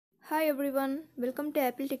Hi everyone, welcome to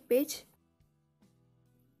Apple Tech page.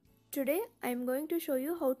 Today I am going to show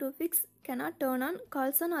you how to fix cannot turn on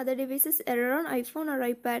calls on other devices error on iPhone or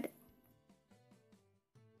iPad.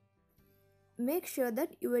 Make sure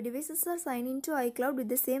that your devices are signed into iCloud with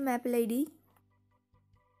the same Apple ID.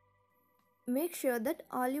 Make sure that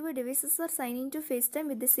all your devices are signed into FaceTime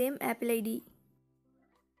with the same Apple ID.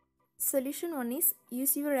 Solution 1 is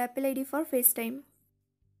use your Apple ID for FaceTime.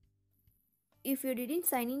 If you didn't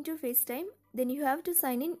sign into FaceTime, then you have to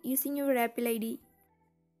sign in using your Apple ID.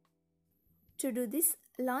 To do this,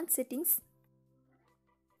 launch Settings,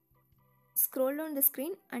 scroll down the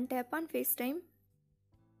screen and tap on FaceTime.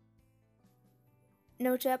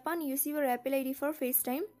 Now tap on Use your Apple ID for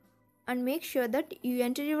FaceTime and make sure that you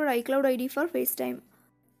enter your iCloud ID for FaceTime.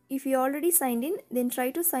 If you already signed in, then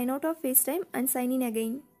try to sign out of FaceTime and sign in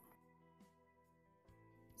again.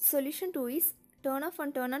 Solution 2 is turn off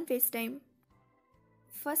and turn on FaceTime.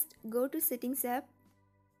 First, go to Settings app.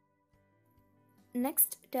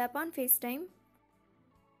 Next, tap on FaceTime.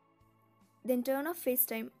 Then turn off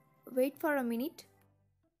FaceTime. Wait for a minute.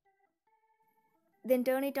 Then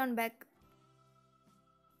turn it on back.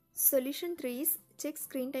 Solution 3 is check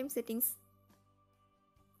screen time settings.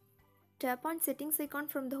 Tap on Settings icon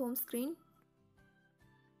from the home screen.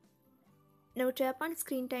 Now tap on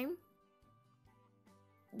Screen Time.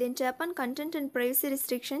 Then tap on Content and Privacy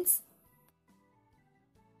Restrictions.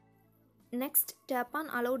 Next, tap on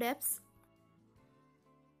Allowed Apps.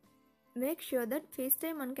 Make sure that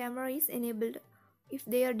FaceTime on camera is enabled. If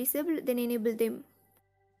they are disabled, then enable them.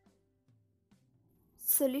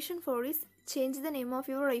 Solution 4 is change the name of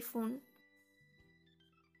your iPhone.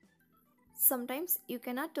 Sometimes you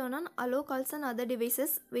cannot turn on allow calls on other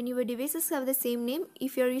devices when your devices have the same name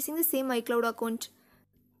if you are using the same iCloud account.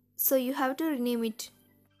 So you have to rename it.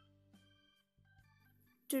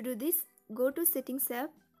 To do this, go to Settings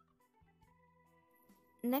app.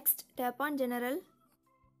 Next, tap on General.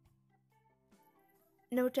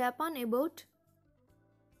 Now tap on About.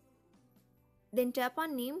 Then tap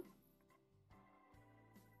on Name.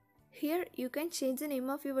 Here you can change the name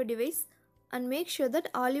of your device and make sure that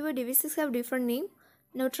all your devices have different name.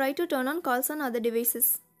 Now try to turn on calls on other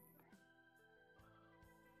devices.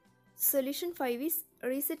 Solution 5 is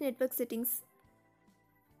reset network settings.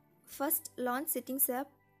 First, launch Settings app.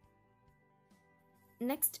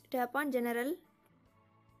 Next, tap on General.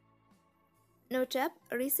 Now tap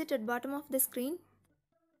Reset at bottom of the screen.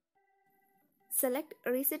 Select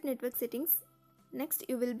Reset Network Settings. Next,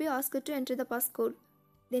 you will be asked to enter the passcode.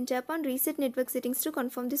 Then tap on Reset Network Settings to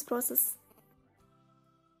confirm this process.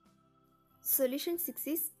 Solution 6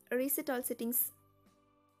 is Reset All Settings.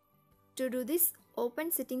 To do this,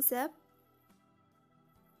 open Settings app.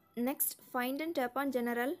 Next, find and tap on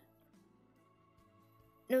General.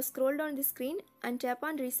 Now scroll down the screen and tap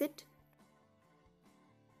on Reset.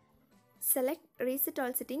 Select Reset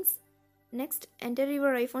All Settings. Next, enter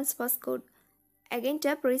your iPhone's passcode. Again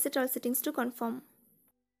tap Reset All Settings to confirm.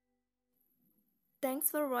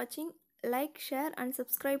 Thanks for watching. Like, share and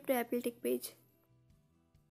subscribe to Apple Tech page.